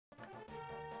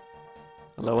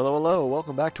Hello, hello, hello!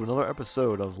 Welcome back to another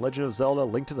episode of Legend of Zelda: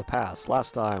 Link to the Past.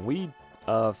 Last time we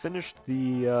finished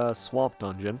the swamp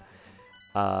dungeon.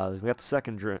 We got the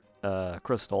second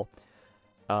crystal.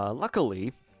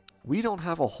 Luckily, we don't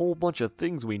have a whole bunch of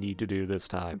things we need to do this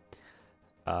time.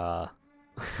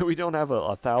 We don't have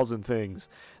a thousand things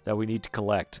that we need to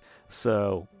collect,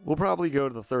 so we'll probably go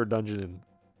to the third dungeon and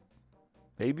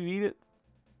maybe beat it.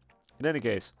 In any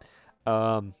case, we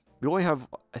only have,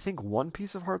 I think, one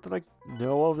piece of heart that I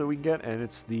know of that we can get, and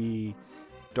it's the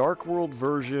Dark World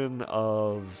version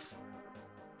of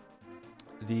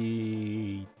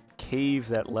the cave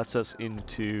that lets us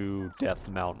into Death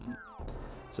Mountain.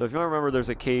 So if you remember, there's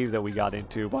a cave that we got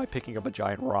into by picking up a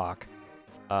giant rock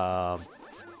to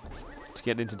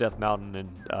get into Death Mountain, and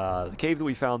the cave that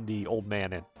we found the old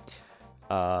man in.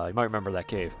 You might remember that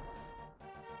cave.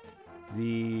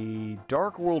 The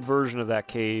Dark World version of that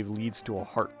cave leads to a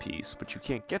heart piece, but you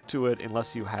can't get to it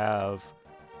unless you have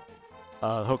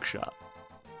a hookshot.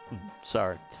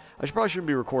 Sorry. I probably shouldn't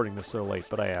be recording this so late,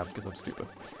 but I am, because I'm stupid.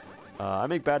 I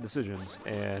make bad decisions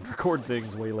and record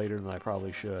things way later than I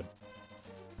probably should.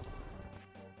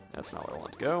 That's not where I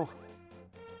want to go.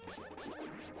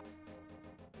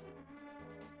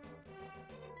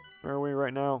 Where are we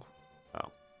right now?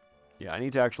 Oh. Yeah, I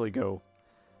need to actually go...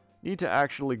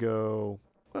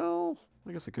 Well,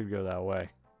 I guess I could go that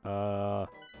way.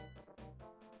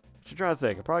 Should try to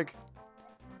think. I probably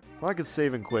could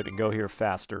save and quit and go here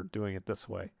faster doing it this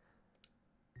way.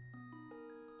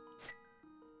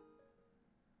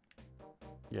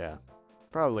 Yeah,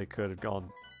 probably could have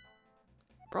gone.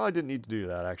 Probably didn't need to do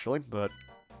that actually, but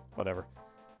whatever.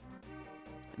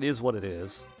 It is what it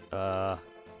is. I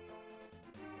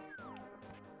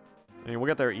mean, we'll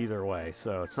get there either way,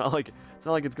 so it's not like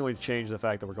it's going to change the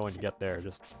fact that we're going to get there.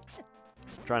 Just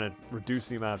trying to reduce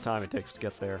the amount of time it takes to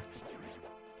get there.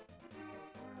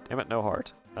 Damn it, no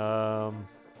heart.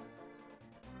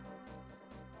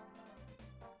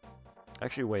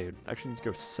 Actually, wait. Actually, need to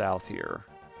go south here.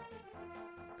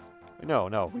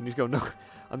 No, we need to go north.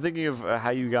 I'm thinking of how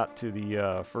you got to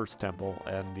the first temple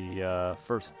and the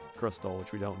first crystal,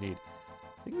 which we don't need.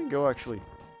 I think we can go actually.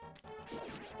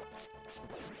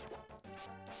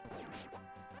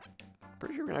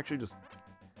 Pretty sure we can actually just...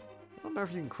 I don't know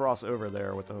if you can cross over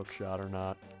there with the hook shot or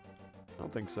not. I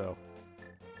don't think so.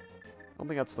 I don't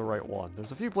think that's the right one.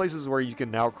 There's a few places where you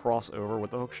can now cross over with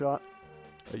the hook shot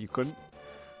that you couldn't.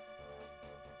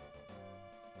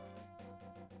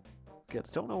 Good.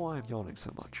 I don't know why I'm yawning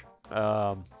so much.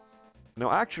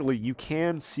 No, actually, you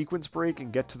can sequence break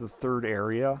and get to the third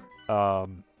area.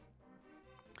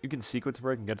 You can sequence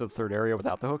break and get to the third area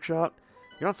without the hook shot.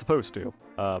 You're not supposed to,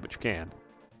 but you can.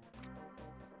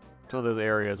 Some of those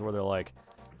areas where they're like,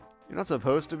 you're not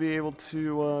supposed to be able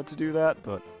to do that,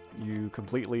 but you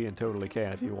completely and totally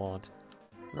can if you want.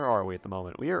 Where are we at the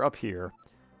moment? We are up here.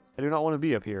 I do not want to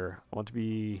be up here. I want to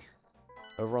be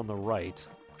over on the right.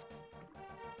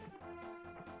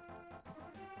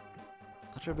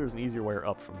 Not sure if there's an easier way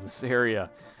up from this area.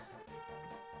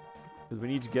 Because we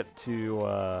need to get to,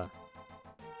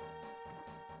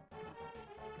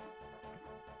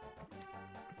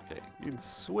 okay, you can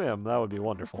swim. That would be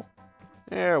wonderful.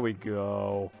 There we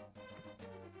go.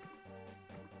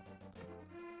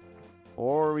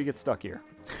 Or we get stuck here.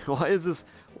 Why is this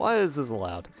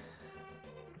allowed?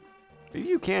 Maybe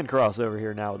you can cross over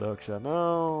here now with the hookshot.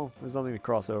 No, there's nothing to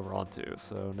cross over onto,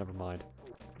 so never mind.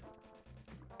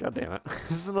 God damn it.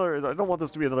 This is another, I don't want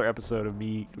this to be another episode of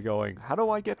me going, how do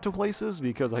I get to places?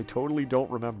 Because I totally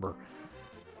don't remember.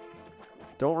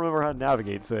 Don't remember how to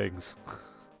navigate things.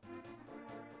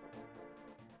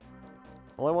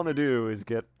 All I want to do is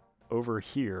get over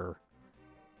here.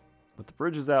 But the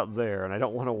bridge is out there, and I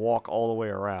don't want to walk all the way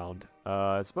around.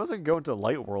 I suppose I can go into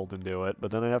Light World and do it, but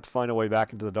then I'd have to find a way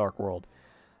back into the Dark World.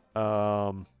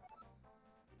 You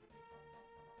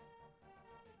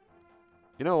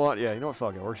know what? Yeah, you know what?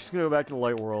 Fuck it. We're just going to go back to the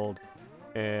Light World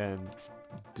and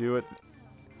do it.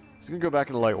 Just going to go back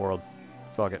into Light World.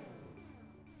 Fuck it.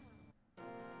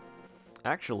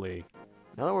 Actually,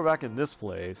 now that we're back in this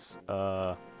place,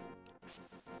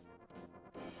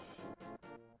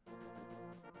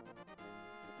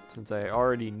 since I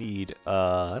already need,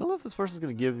 I don't know if this person's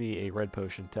going to give me a red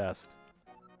potion test.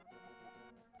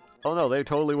 Oh no, they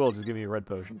totally will just give me a red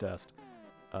potion test.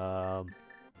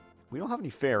 We don't have any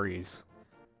fairies.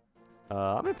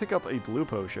 I'm going to pick up a blue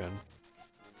potion.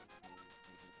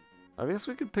 I guess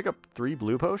we could pick up 3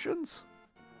 blue potions?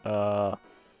 Because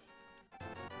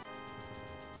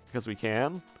we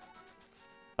can.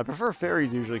 I prefer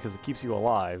fairies usually because it keeps you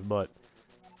alive, but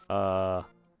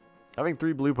having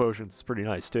 3 blue potions is pretty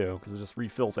nice too, because it just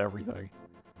refills everything.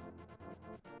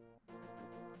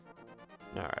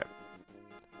 Alright.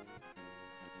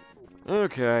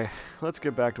 Okay, let's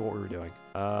get back to what we were doing.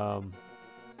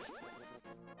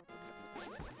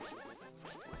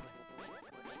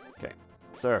 Okay,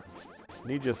 sir,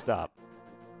 need you to stop.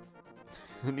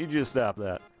 I need you to stop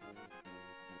that.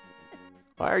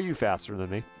 Why are you faster than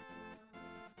me?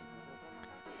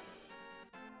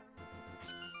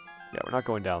 Yeah, we're not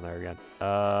going down there again.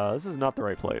 This is not the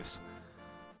right place.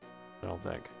 I don't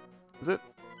think. Is it?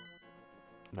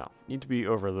 No. Need to be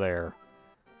over there.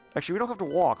 Actually, we don't have to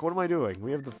walk. What am I doing?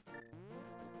 We have the...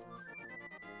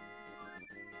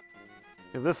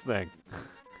 We have this thing.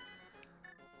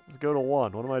 Let's go to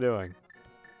 1. What am I doing?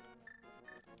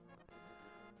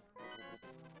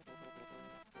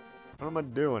 What am I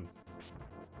doing?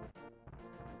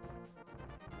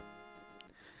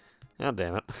 God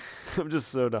damn it. I'm just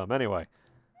so dumb. Anyway.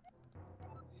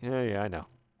 Yeah, I know.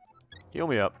 Heal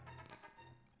me up.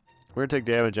 We're gonna take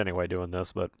damage anyway doing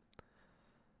this, but...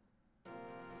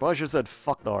 Probably should have said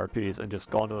fuck the RPs and just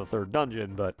gone to the 3rd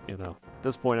dungeon, but, you know, at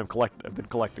this point I've been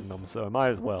collecting them, so I might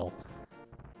as well.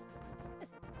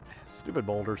 Stupid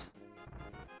boulders.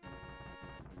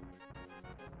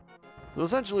 So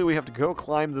essentially we have to go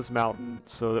climb this mountain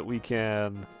so that we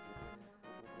can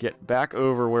get back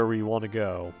over where we want to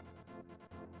go.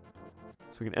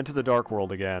 So we can enter the Dark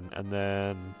World again, and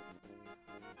then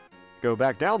go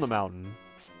back down the mountain.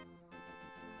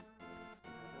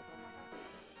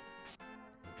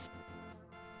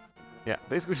 Yeah,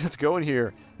 basically just go in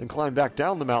here and climb back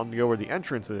down the mountain to go where the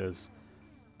entrance is.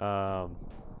 Yeah,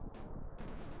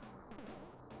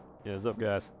 what's up,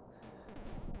 guys?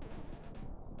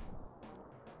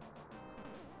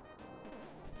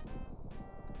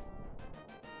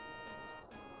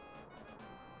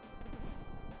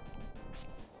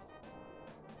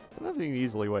 I don't have an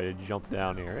easily way to jump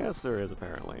down here. Yes, there is,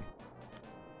 apparently.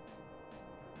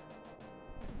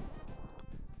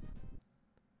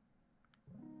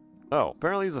 Oh,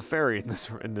 apparently there's a fairy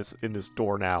in this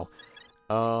door now.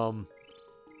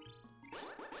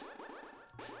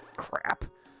 Crap.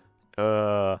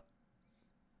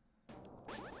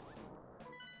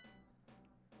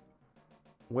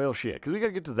 Well, shit, because we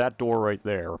gotta get to that door right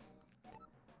there.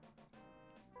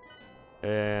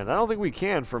 And I don't think we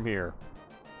can from here.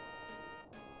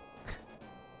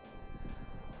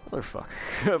 Motherfucker.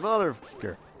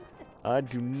 Motherfucker. I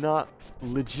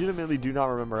legitimately do not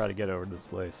remember how to get over to this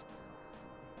place.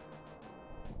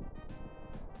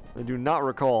 I do not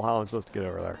recall how I'm supposed to get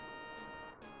over there.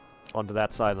 Onto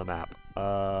that side of the map.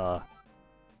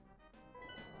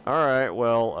 Alright,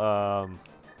 well,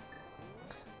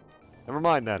 never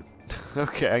mind then.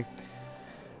 Okay.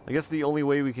 I guess the only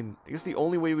way we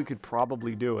could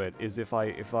probably do it is if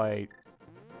I...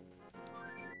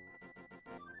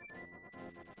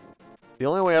 The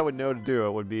only way I would know to do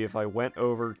it would be if I went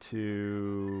over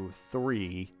to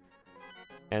 3,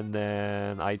 and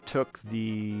then I took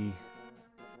the...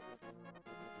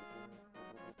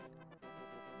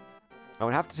 I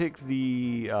would have to take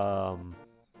the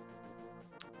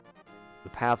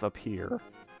path up here.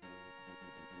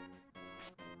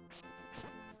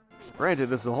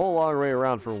 Granted, this is a whole long way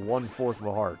around for 1/4 of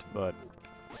a heart, but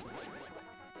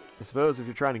I suppose if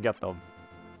you're trying to get them,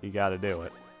 you gotta do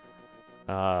it.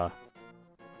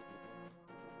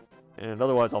 And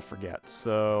otherwise I'll forget.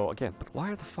 So, again, but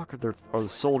why the fuck are the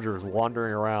soldiers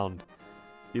wandering around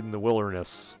in the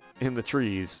wilderness, in the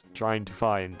trees, trying to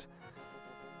find...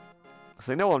 Because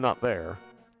they know I'm not there.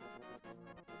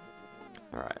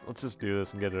 Alright, let's just do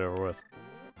this and get it over with.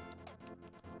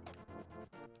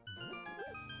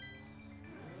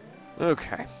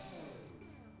 Okay.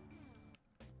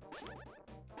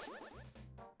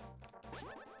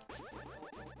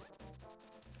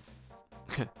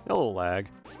 Hello, lag.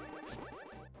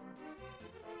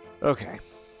 Okay.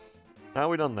 Now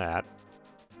we've done that.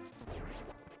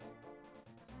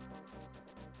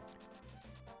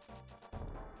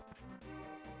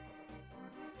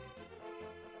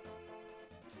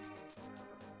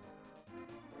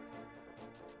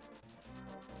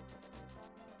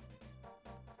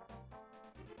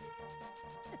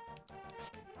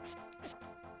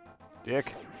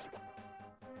 Dick.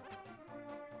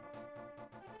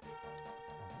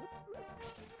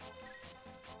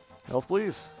 Health,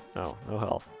 please? No, no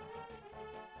health.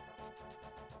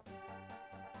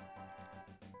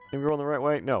 Think we're going the right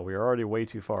way? No, we are already way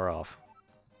too far off.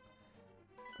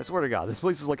 I swear to God, this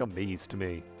place is like a maze to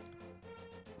me.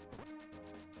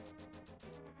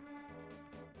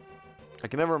 I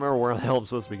can never remember where the hell I'm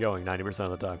supposed to be going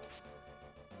 90% of the time.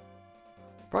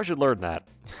 Probably should learn that.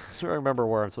 So I remember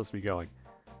where I'm supposed to be going.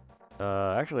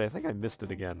 Actually, I think I missed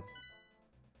it again.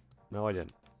 No, I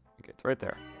didn't. Okay, it's right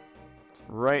there. It's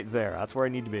Right there. That's where I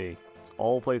need to be. It's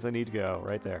all the place I need to go.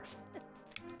 Right there.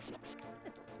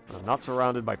 I'm not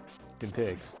surrounded by fucking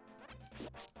pigs.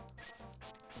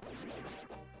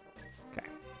 Okay.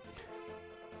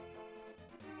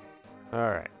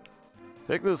 Alright.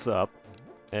 Pick this up.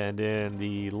 And in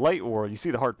the light world, you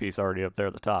see the heart piece already up there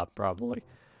at the top, probably.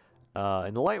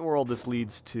 In the light world, this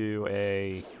leads to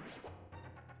a...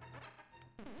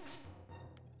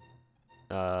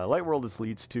 light world, this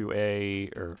leads to a...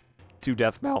 or to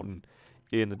Death Mountain.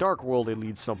 In the dark world, it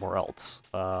leads somewhere else.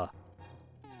 I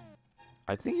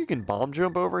think you can bomb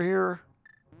jump over here.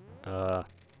 But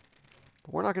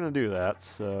we're not going to do that,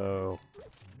 so...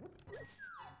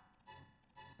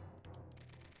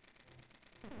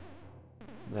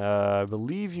 I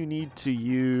believe you need to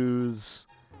use...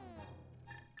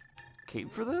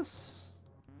 cape for this?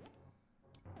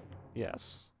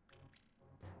 Yes.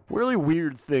 Really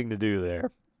weird thing to do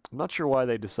there. I'm not sure why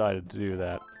they decided to do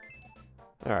that.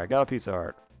 Alright, got a piece of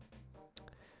art.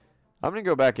 I'm gonna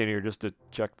go back in here just to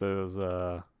check those,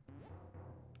 I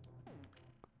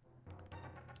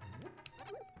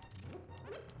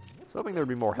was hoping there'd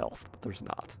be more health, but there's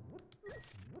not.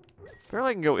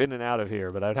 Apparently I can go in and out of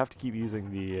here, but I'd have to keep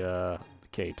using the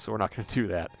cape, so we're not gonna do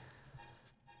that.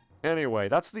 Anyway,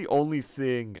 that's the only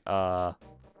thing,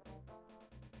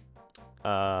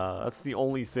 that's the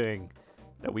only thing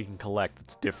that we can collect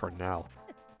that's different now.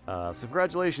 So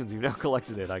congratulations, you've now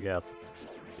collected it, I guess.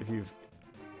 If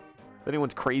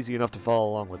anyone's crazy enough to follow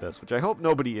along with this, which I hope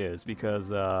nobody is,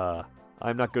 because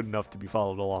I'm not good enough to be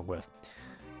followed along with.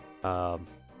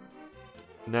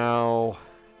 Now...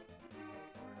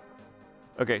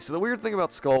 Okay, so the weird thing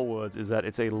about Skull Woods is that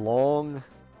it's a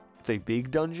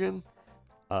big dungeon,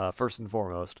 first and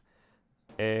foremost.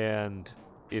 And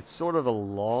it's sort of a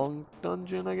long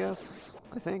dungeon, I guess,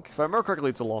 I think. If I remember correctly,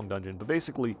 it's a long dungeon, but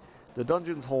basically... The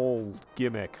dungeon's whole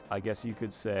gimmick, I guess you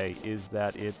could say, is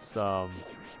that it's, like,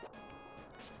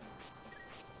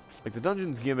 the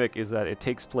dungeon's gimmick is that it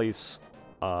takes place,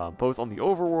 both on the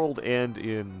overworld and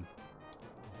in,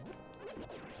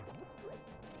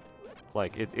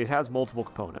 like, it has multiple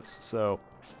components, so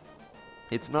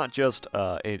it's not just,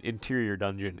 an interior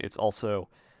dungeon, it's also,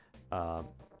 on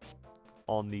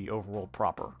the overworld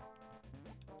proper.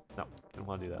 No, didn't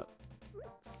want to do that.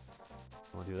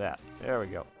 I want to do that. There we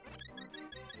go.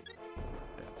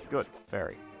 Good.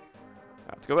 Fairy.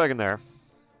 Right, let's go back in there.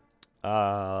 If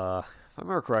I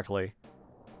remember correctly...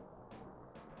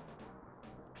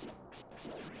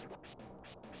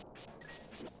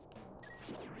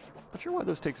 Not sure why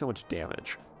those take so much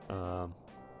damage.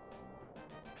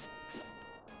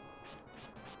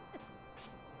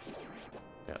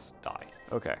 Yes, die.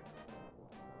 Okay.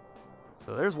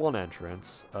 So there's one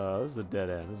entrance. This is a dead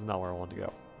end. This is not where I want to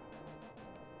go.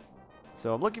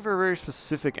 So I'm looking for a very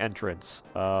specific entrance.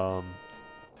 Very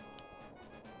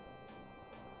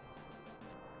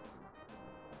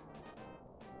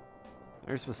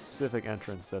specific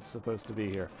entrance that's supposed to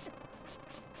be here.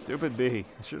 Stupid bee.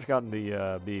 I should have gotten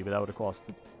the bee, but that would have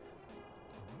costed.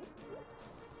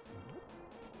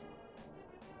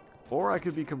 Or I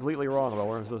could be completely wrong about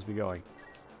where I'm supposed to be going.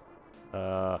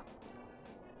 Huh.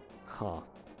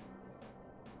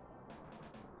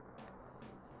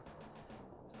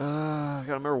 I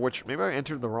gotta remember which... Maybe I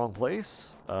entered the wrong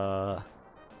place?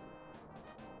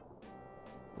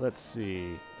 Let's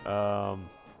see. I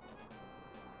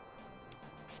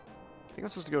think I'm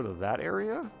supposed to go to that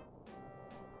area?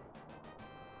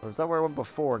 Or is that where I went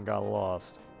before and got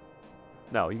lost?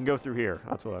 No, you can go through here.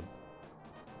 That's what I'm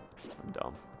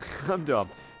dumb. I'm dumb.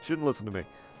 Shouldn't listen to me.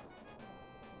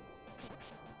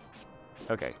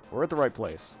 Okay, we're at the right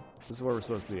place. This is where we're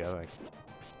supposed to be, I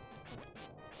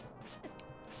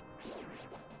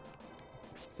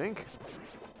think.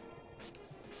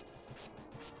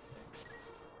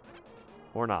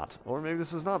 Or not. Or maybe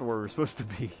this is not where we're supposed to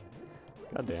be.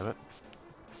 God damn it.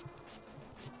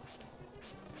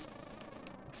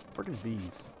 Freaking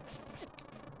bees.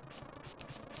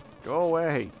 Go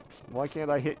away. Why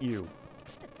can't I hit you?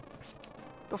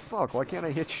 The fuck? Why can't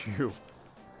I hit you?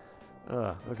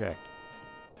 Okay.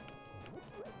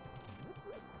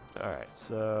 Alright,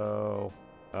 so...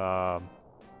 Apparently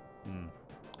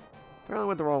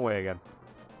went the wrong way again.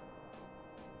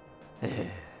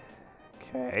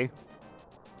 Okay.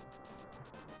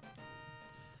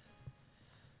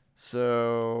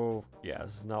 So... Yeah,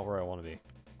 this is not where I want to be.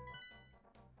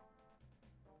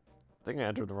 I think I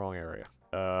entered the wrong area.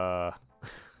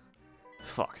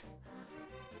 Fuck.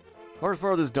 Hardest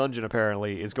part of this dungeon,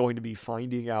 apparently, is going to be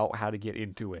finding out how to get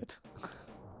into it.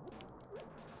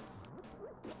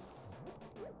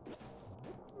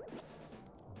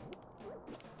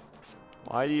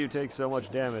 Why do you take so much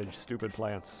damage, stupid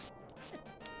plants?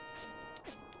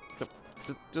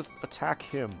 Just attack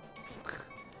him.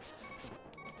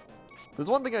 There's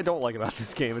one thing I don't like about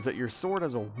this game, is that your sword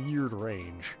has a weird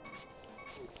range.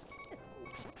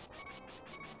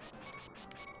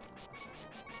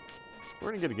 We're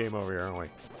gonna get a game over here, aren't we?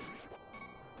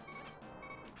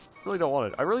 Really don't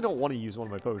want it. I really don't want to use one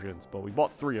of my potions, but we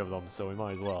bought 3 of them, so we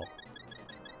might as well.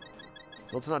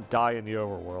 So let's not die in the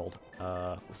overworld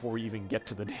before we even get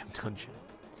to the damn dungeon.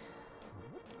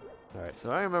 Alright,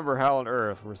 so I remember how on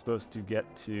earth we're supposed to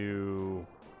get to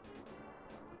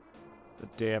the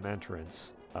damn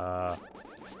entrance.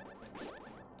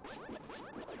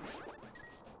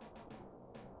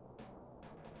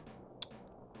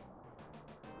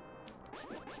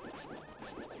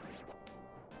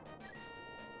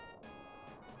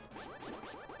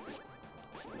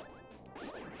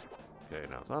 Okay,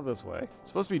 no, it's not this way. It's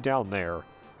supposed to be down there.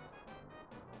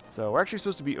 So we're actually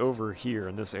supposed to be over here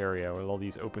in this area where all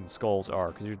these open skulls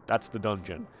are, because that's the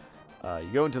dungeon. You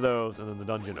go into those, and then the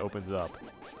dungeon opens up,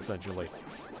 essentially.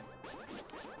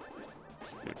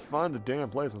 Can't find the damn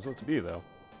place I'm supposed to be, though.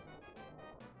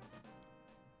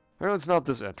 Apparently it's not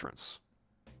this entrance.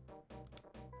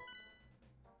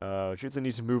 Which means I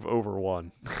need to move over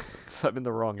one, because I'm in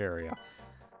the wrong area.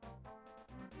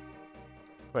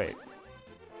 Wait.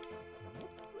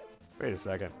 Wait a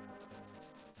second.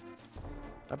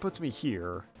 That puts me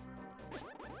here.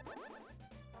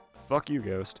 Fuck you,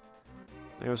 Ghost.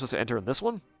 Maybe I'm supposed to enter in this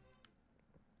one?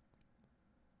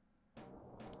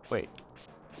 Wait.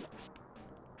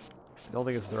 I don't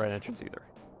think it's the right entrance either.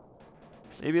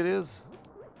 Maybe it is?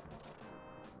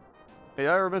 Hey,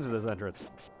 I ever been to this entrance?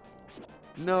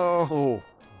 No!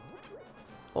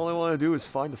 All I want to do is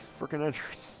find the frickin'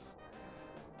 entrance.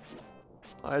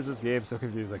 Why is this game so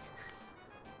confusing?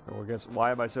 Or I guess,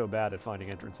 why am I so bad at finding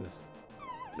entrances?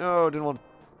 No, didn't want...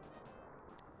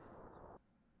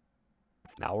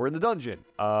 Now we're in the dungeon.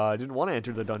 I didn't want to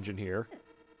enter the dungeon here.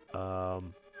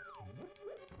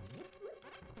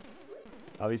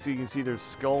 Obviously you can see there's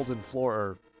skulls and floor...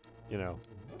 Or, you know...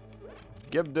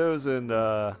 Gebdos and,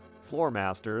 floor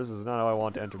masters. This is not how I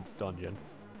want to enter this dungeon.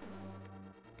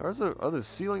 Are those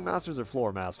ceiling masters or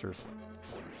floor masters?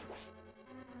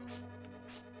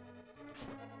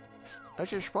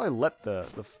 Actually, I should probably let the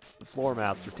floor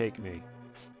master take me.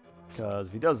 Because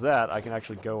if he does that, I can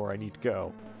actually go where I need to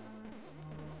go.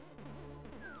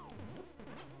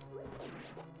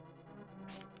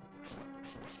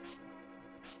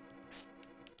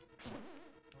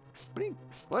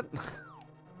 What? How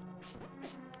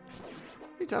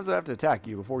many times do I have to attack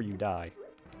you before you die?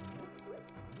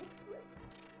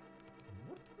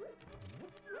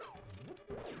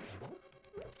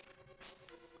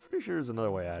 Pretty sure there's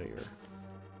another way out of here.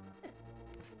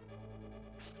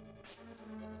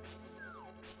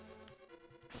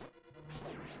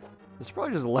 I should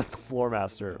probably just let the floor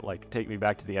master, like, take me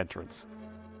back to the entrance.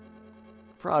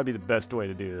 Probably be the best way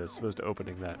to do this, as opposed to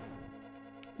opening that.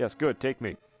 Yes, good, take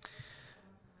me.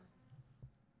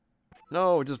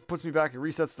 No, it just puts me back and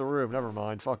resets the room. Never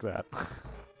mind, fuck that.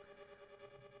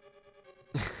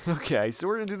 Okay, so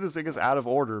we're gonna do this, I guess, out of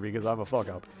order because I'm a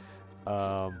fuck-up.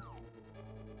 And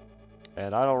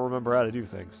I don't remember how to do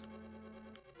things.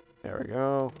 There we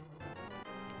go.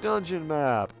 Dungeon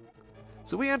map.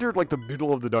 So we entered, like, the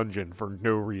middle of the dungeon for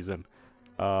no reason.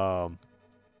 Not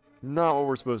what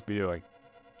we're supposed to be doing.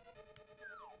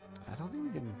 I don't think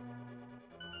we can...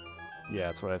 Yeah,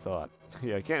 that's what I thought.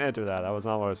 Yeah, I can't enter that. That was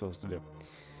not what I was supposed to do.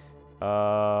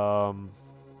 I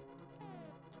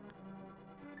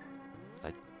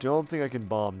don't think I can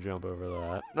bomb jump over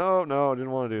that. No, no, I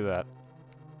didn't want to do that.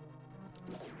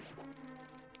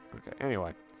 Okay,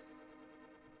 anyway.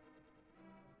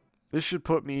 This should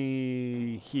put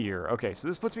me here. Okay, so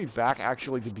this puts me back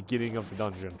actually to the beginning of the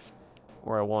dungeon.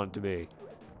 Where I want it to be.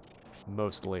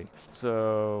 Mostly.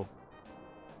 So...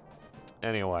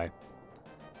 Anyway.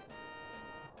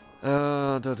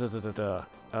 So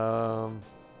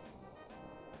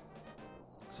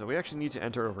we actually need to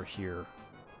enter over here.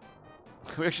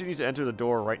 We actually need to enter the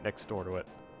door right next door to it.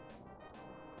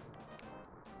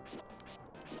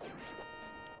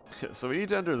 So we need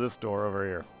to enter this door over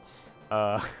here.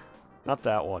 Not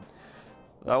that one.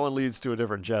 That one leads to a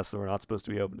different chest that we're not supposed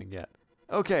to be opening yet.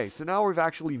 Okay, so now we've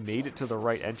actually made it to the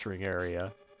right entering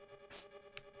area.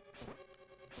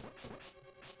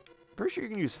 Pretty sure you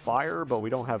can use fire, but we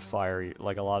don't have fire,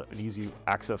 like an easy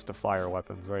access to fire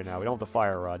weapons right now. We don't have the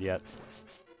fire rod yet.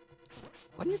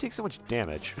 Why do you take so much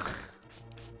damage?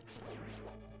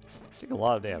 Take a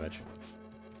lot of damage.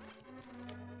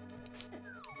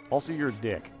 Also, you're a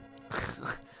dick.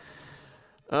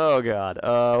 Oh god.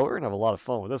 We're gonna have a lot of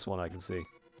fun with this one, I can see.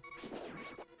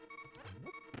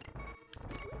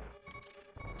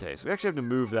 Okay, so we actually have to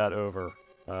move that over.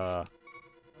 I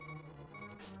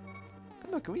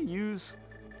don't know, can we use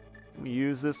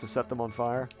this to set them on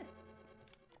fire?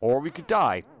 Or we could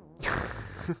die.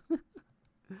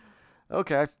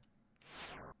 Okay.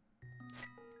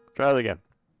 Try it again.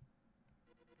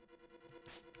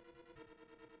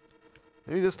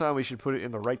 Maybe this time we should put it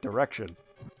in the right direction.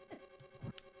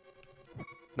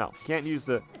 No, can't use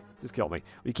the... Just kill me.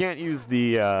 We can't use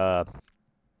the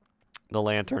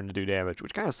lantern to do damage,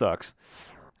 which kind of sucks.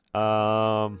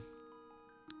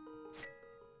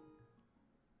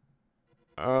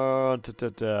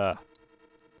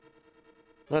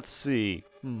 Let's see.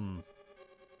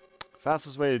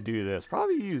 Fastest way to do this.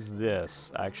 Probably use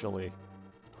this, actually.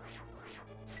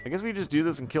 I guess we just do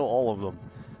this and kill all of them.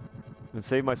 And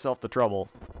save myself the trouble.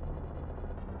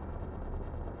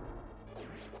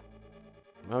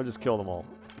 I'll just kill them all.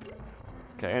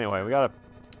 Okay, anyway, we gotta...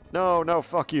 No,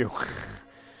 fuck you.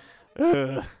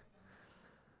 I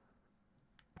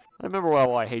remember why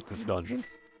I hate this dungeon.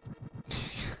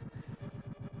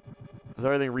 Because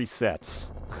everything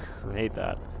resets. I hate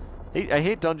that. I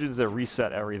hate dungeons that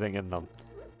reset everything in them.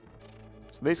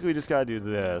 So basically we just gotta do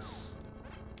this.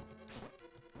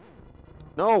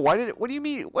 No, why did it... What do you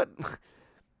mean? What?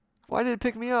 Why did it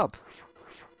pick me up?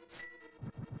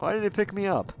 Why did it pick me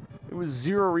up? There was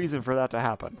zero reason for that to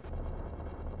happen.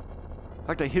 In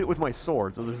fact, I hit it with my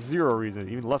sword, so there's zero reason,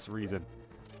 even less reason.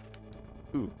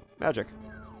 Ooh, magic.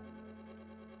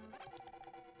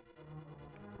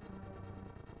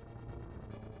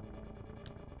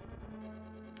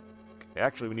 Okay,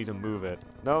 actually, we need to move it.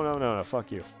 No,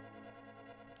 fuck you.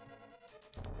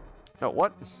 No,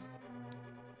 what?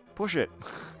 Push it.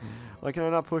 Why can I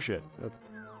not push it?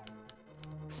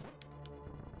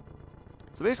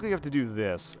 So basically you have to do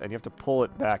this, and you have to pull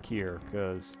it back here,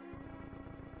 because...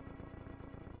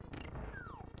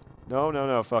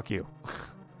 No, fuck you.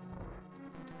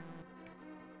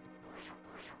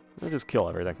 Let's just kill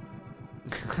everything.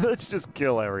 Let's just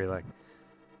kill everything.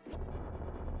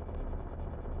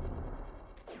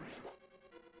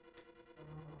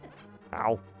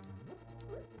 Ow.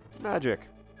 Magic.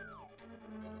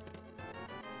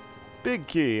 Big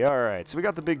key, alright. So we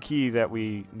got the big key that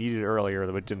we needed earlier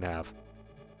that we didn't have.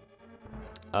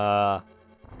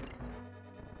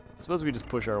 Suppose we just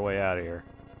push our way out of here.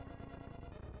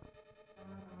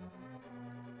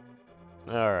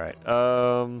 Alright,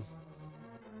 I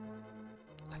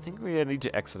think we need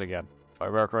to exit again, if I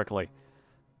remember correctly.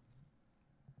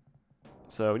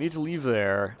 So we need to leave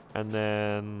there, and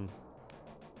then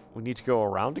we need to go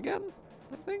around again,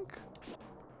 I think?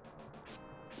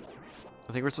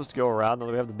 I think we're supposed to go around now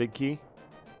that we have the big key.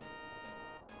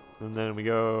 And then we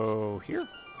go here.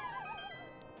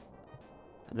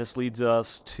 And this leads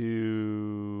us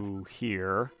to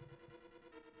here.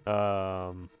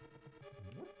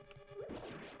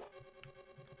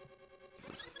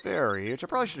 This ferry, which I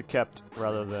probably should have kept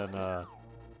rather than,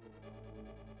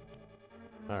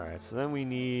 Alright, so then we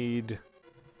need...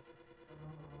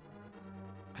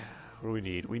 What do we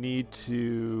need? We need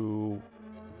to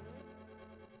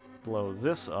blow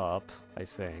this up, I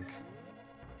think.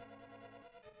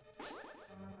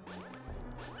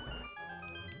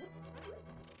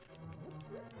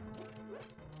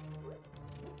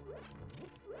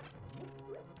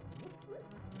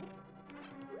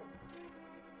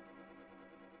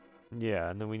 Yeah,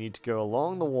 and then we need to go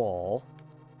along the wall.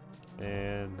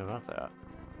 And no, not that.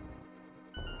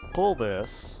 Pull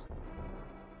this.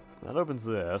 That opens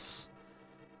this.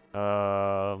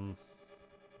 Yeah,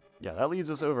 that leads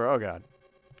us over. Oh god.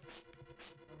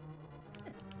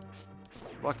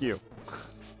 Fuck you.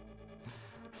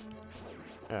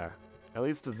 There. That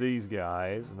leads to these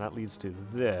guys, and that leads to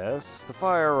this. The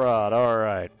fire rod,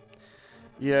 alright.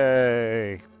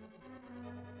 Yay.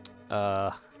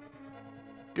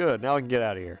 Good, now we can get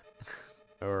out of here.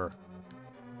 Or...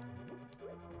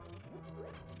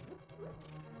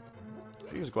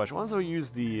 Here's a question. Why don't I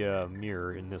use the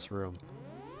mirror in this room?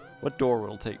 What door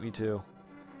will it take me to?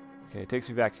 Okay, it takes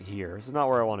me back to here. This is not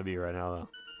where I want to be right now,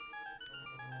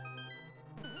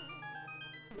 though.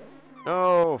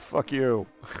 Oh, fuck you.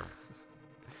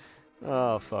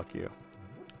 Oh, fuck you.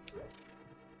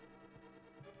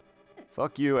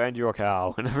 Fuck you and your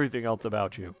cow and everything else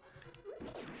about you.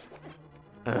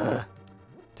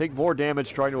 Take more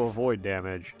damage trying to avoid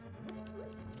damage.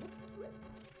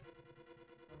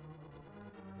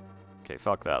 Okay,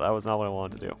 fuck that. That was not what I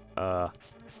wanted to do.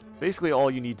 Basically, all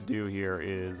you need to do here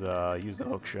is use the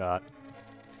hook shot.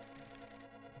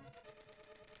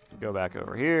 Go back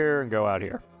over here and go out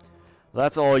here.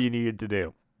 That's all you needed to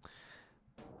do.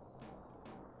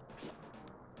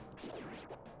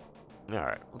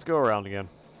 Alright, let's go around again.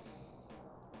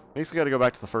 Basically gotta go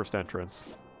back to the first entrance.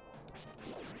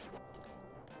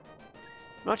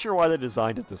 Not sure why they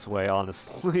designed it this way,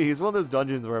 honestly. It's one of those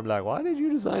dungeons where I'm like, why did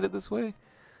you design it this way?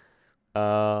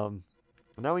 Now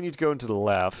we need to go into the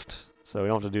left, so we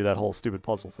don't have to do that whole stupid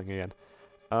puzzle thing again.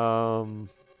 I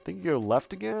think you go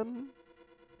left again?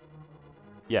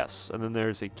 Yes, and then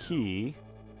there's a key.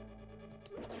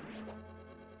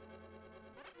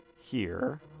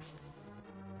 Here.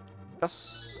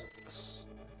 Yes. Yes.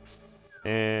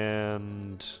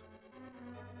 And...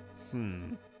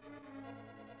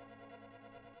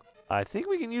 I think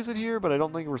we can use it here, but I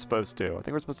don't think we're supposed to. I think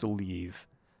we're supposed to leave.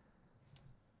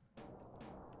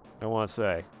 I want to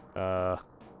say. I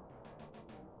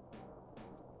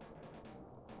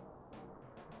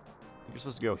think you're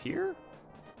supposed to go here?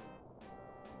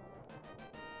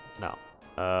 No.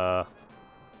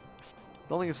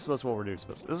 Don't think this is supposed to what we're doing.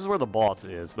 This is where the boss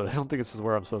is, but I don't think this is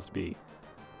where I'm supposed to be.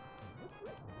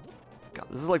 God,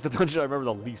 this is like the dungeon I remember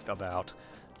the least about.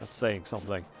 That's saying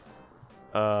something.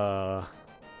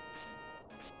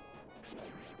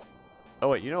 Oh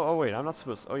wait, you know, oh wait, I'm not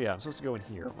supposed to, oh yeah, I'm supposed to go in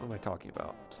here. What am I talking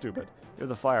about? Stupid. There's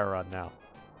a fire rod now.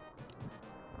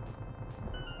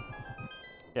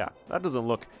 Yeah, that doesn't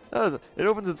look, it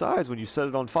opens its eyes when you set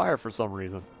it on fire for some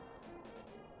reason.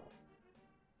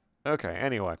 Okay,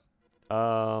 anyway.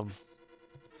 Probably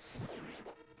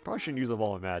shouldn't use up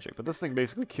all my magic, but this thing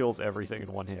basically kills everything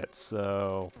in one hit,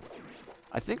 so...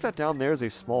 I think that down there is a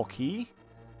small key,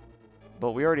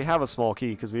 but we already have a small key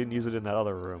because we didn't use it in that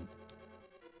other room.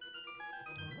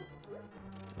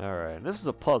 Alright, this is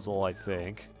a puzzle, I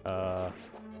think. It'd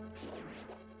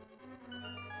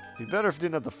be better if it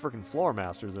didn't have the frickin' floor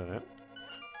masters in it.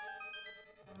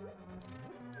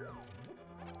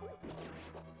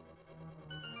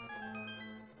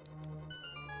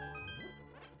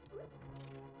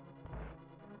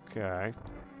 Okay.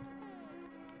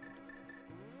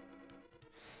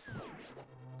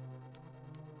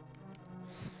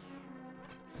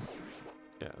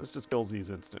 Yeah, this just kills these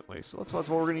instantly, so that's what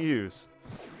we're gonna use.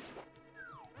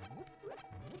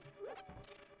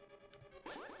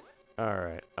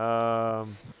 Alright,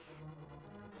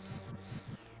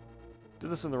 did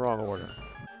this in the wrong order.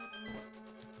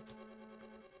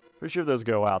 Pretty sure if those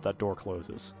go out, that door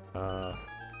closes. Ow!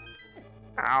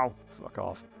 Fuck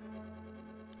off.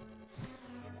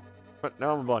 But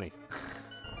now I'm a bunny.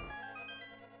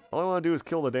 All I want to do is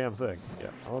kill the damn thing. Yeah,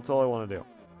 that's all I want to do.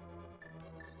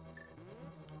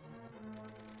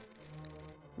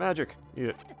 Magic! Eat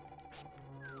it.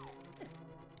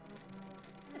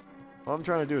 All I'm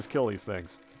trying to do is kill these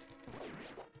things.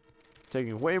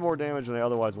 Taking way more damage than I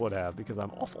otherwise would have because I'm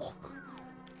awful.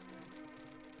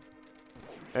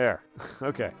 There.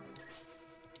 Okay.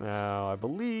 Now, I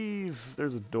believe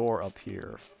there's a door up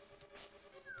here.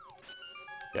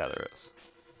 Yeah, there is.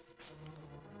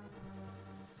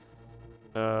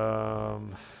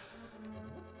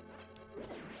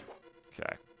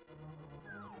 Okay.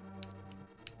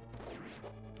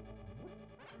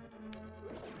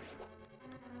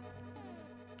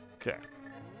 Okay.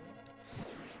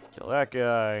 Kill that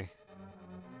guy.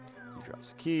 He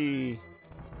drops a key.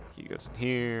 Key goes in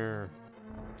here.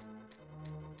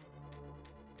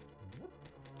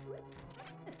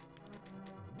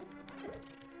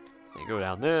 You go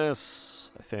down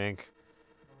this, I think.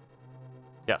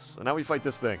 Yes, and now we fight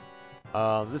this thing.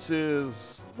 This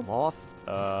is the moth.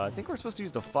 I think we're supposed to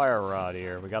use the fire rod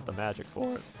here. We got the magic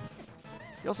for it.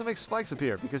 He also makes spikes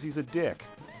appear because he's a dick.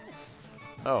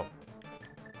 Oh.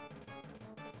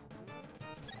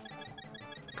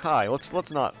 Hi, let's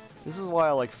not. This is why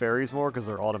I like fairies more, because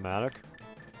they're automatic.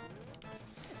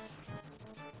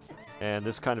 And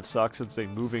this kind of sucks. It's a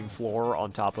moving floor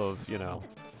on top of, you know,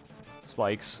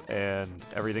 spikes, and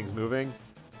everything's moving.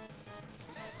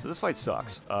 So this fight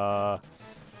sucks. It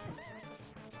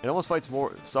almost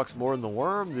sucks more than the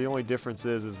worm. The only difference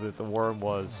is that the worm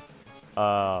was,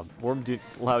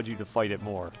 allowed you to fight it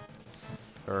more,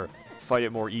 or fight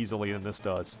it more easily than this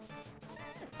does.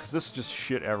 Because this is just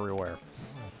shit everywhere.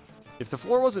 If the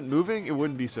floor wasn't moving, it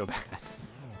wouldn't be so bad.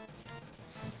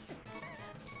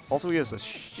 Also, he has a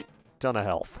shit ton of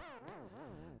health.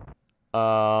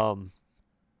 God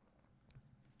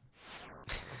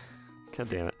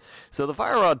damn it. So the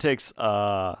fire rod takes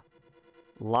lots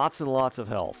and lots of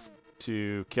health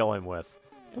to kill him with.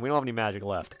 And we don't have any magic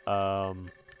left.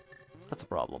 That's a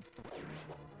problem.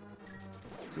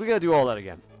 So we gotta do all that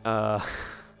again. That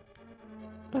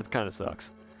kind of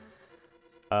sucks.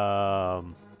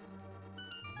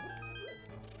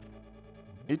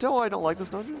 You tell why I don't like this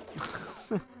dungeon?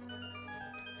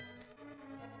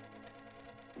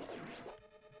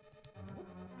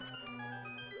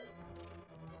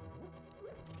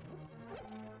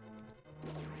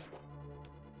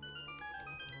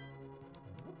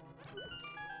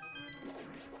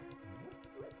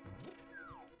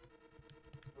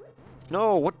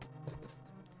 No, what?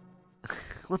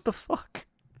 What the fuck?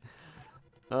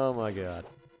 Oh my god.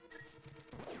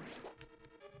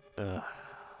 Ugh.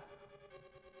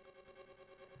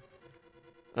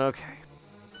 Okay.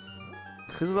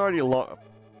 This is already a long...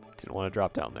 Didn't want to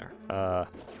drop down there.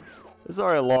 This is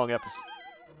already a long episode.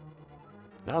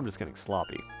 Now I'm just getting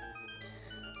sloppy.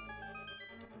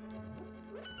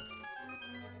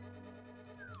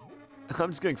 I'm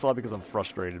just getting sloppy because I'm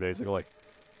frustrated, basically.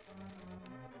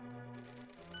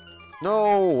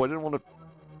 No! I didn't want to...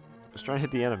 I was trying to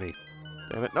hit the enemy.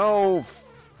 Damn it. No!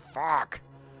 Fuck!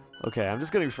 Okay, I'm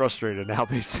just getting frustrated now,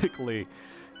 basically.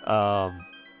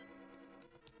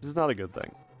 This is not a good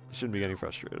thing. I shouldn't be getting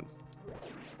frustrated.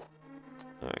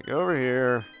 Alright, go over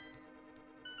here.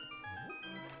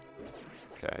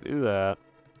 Okay, do that.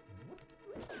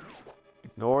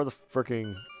 Ignore the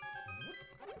fricking...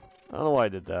 I don't know why I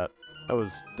did that. That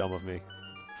was dumb of me.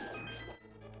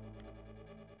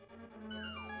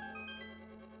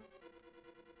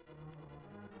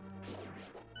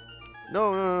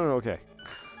 No, no, no, no, okay.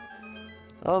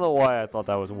 I don't know why I thought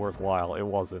that was worthwhile. It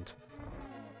wasn't.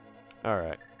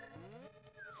 Alright.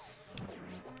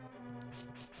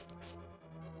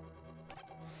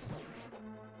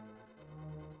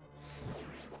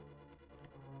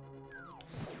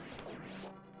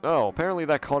 Oh, apparently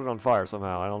that caught it on fire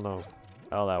somehow. I don't know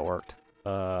how that worked.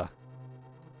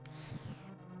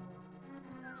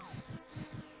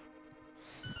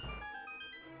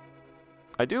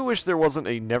 I do wish there wasn't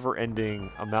a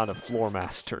never-ending amount of floor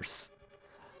masters.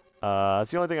 That's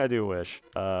the only thing I do wish.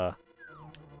 There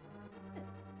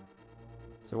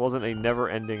wasn't a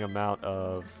never-ending amount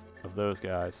of those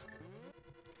guys.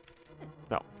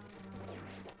 No.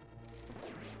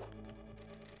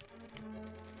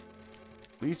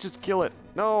 Please just kill it.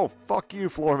 No! Fuck you,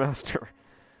 floor master.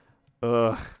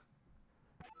 Ugh.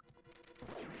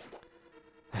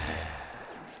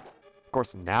 Of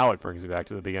course, now it brings me back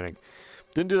to the beginning.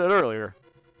 Didn't do that earlier.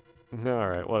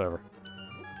 Alright, whatever.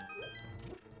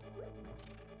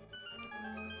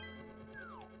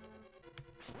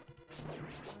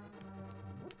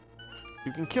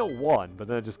 You can kill one, but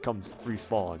then it just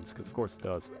respawns, because of course it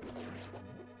does.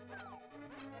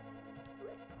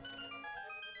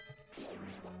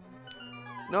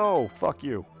 No! Fuck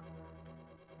you.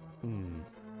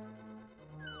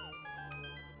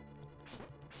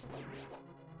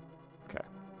 Okay.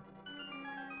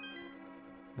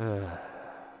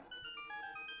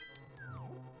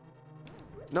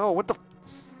 No, what the...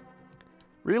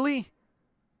 Really?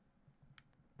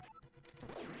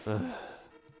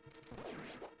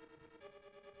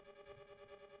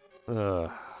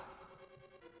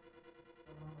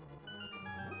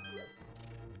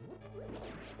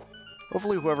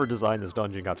 Hopefully whoever designed this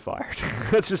dungeon got fired.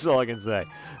 That's just all I can say.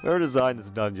 Whoever designed this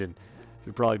dungeon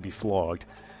should probably be flogged.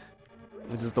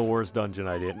 This is the worst dungeon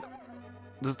I did.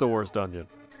 This is the worst dungeon.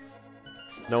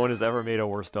 No one has ever made a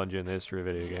worse dungeon in the history of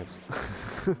video games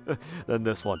than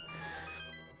this one.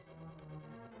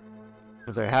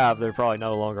 If they have, they're probably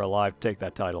no longer alive to take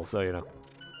that title, so you know.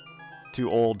 Too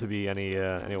old to be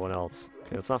anyone else.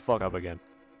 Okay, let's not fuck up again.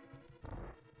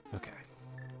 Okay.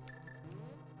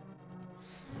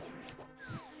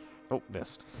 Oh,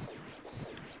 missed.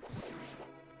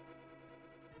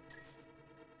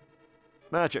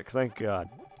 Magic, thank God.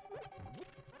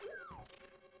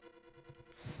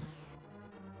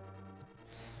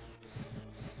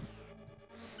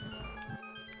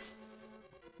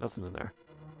 Nothing in there.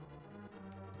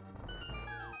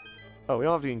 Oh, we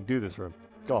don't have to even do this room.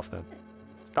 Go off then.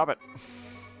 Stop it!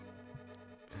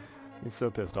 He's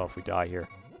so pissed off we die here.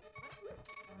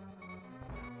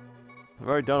 I've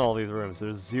already done all these rooms, so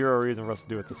there's zero reason for us to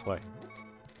do it this way.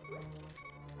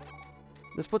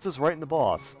 This puts us right in the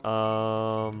boss. Do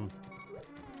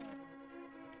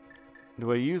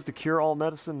I use the cure-all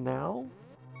medicine now?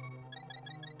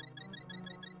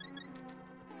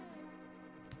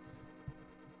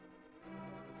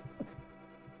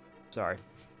 Sorry.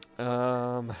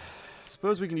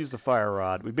 Suppose we can use the fire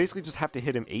rod. We basically just have to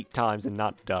hit him 8 times and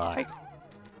not die.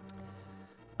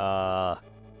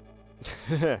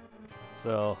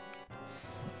 So,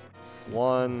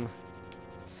 1,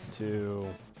 2,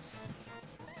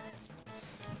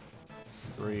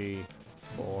 3,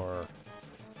 4,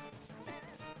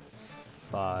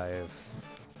 5,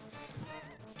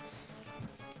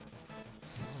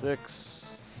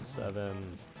 6,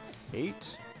 7,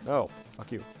 8. No,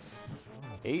 fuck you.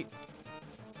 8.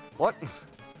 What?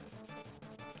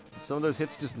 Some of those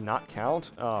hits just not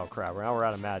count? Oh crap, now we're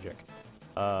out of magic.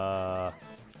 I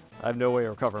have no way to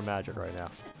recover magic right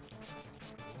now.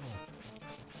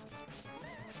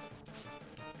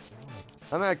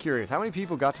 I'm curious, how many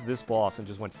people got to this boss and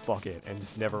just went fuck it and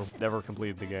just never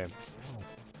completed the game?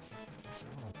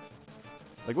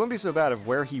 Like, it wouldn't be so bad if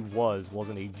where he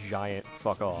wasn't a giant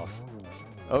fuck off.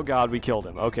 Oh god, we killed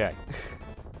him. Okay.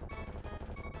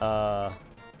 So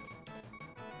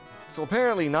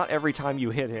apparently not every time you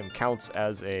hit him counts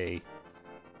as a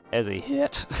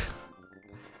hit.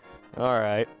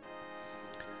 Alright.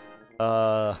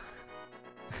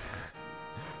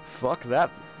 Fuck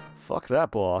that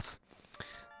boss.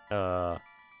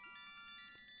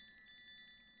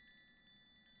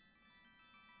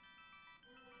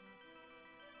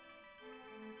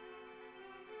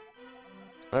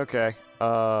 Okay.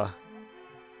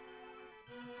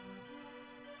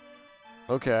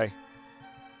 Okay.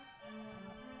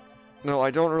 No,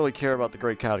 I don't really care about the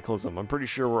Great Cataclysm. I'm pretty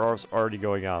sure we're already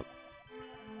going out.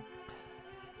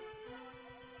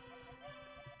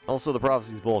 Also, the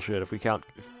prophecy's bullshit if we count...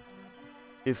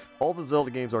 If all the Zelda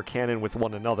games are canon with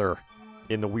one another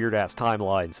in the weird-ass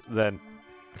timelines, then...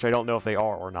 Which I don't know if they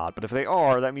are or not, but if they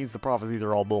are, that means the prophecies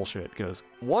are all bullshit, because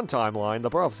one timeline,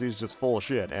 the prophecy is just full of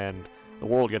shit, and the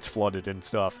world gets flooded and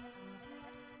stuff.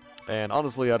 And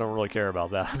honestly, I don't really care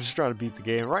about that. I'm just trying to beat the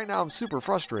game. Right now, I'm super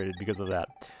frustrated because of that.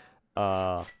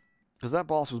 Because that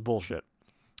boss was bullshit.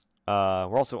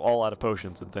 We're also all out of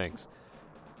potions and things.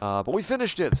 But we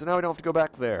finished it, so now we don't have to go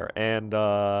back there. And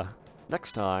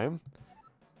next time,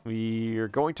 we are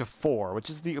going to 4, which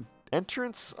is the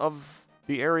entrance of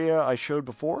the area I showed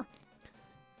before.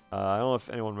 I don't know if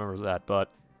anyone remembers that, but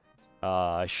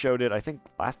I showed it, I think,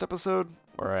 last episode,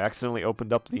 where I accidentally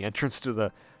opened up the entrance to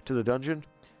the dungeon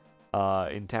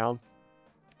in town.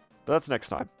 But that's next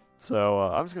time. So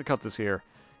I'm just gonna cut this here,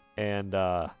 and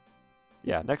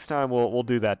yeah, next time we'll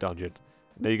do that dungeon.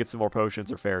 Maybe get some more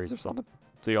potions or fairies or something.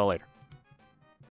 See y'all later.